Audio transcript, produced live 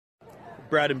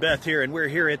Brad and Beth here, and we're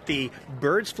here at the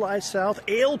Birds Fly South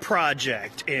Ale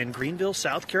Project in Greenville,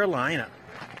 South Carolina.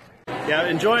 Yeah,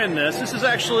 enjoying this. This is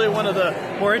actually one of the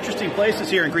more interesting places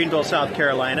here in Greenville, South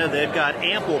Carolina. They've got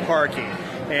ample parking,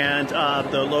 and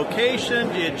the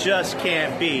location, it just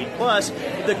can't beat. Plus,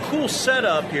 the cool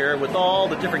setup here with all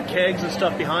the different kegs and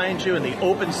stuff behind you and the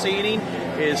open seating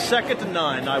is second to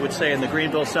none, I would say, in the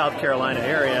Greenville, South Carolina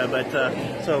area. But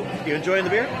so, you enjoying the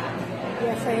beer?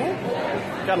 Yes, I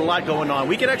am. Got a lot going on.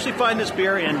 We can actually find this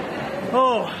beer in,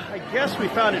 I guess we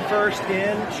found it first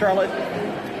in Charlotte,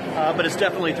 but it's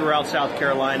definitely throughout South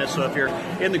Carolina. So if you're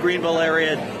in the Greenville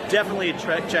area, definitely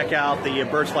check out the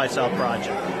Birds Fly South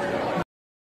project.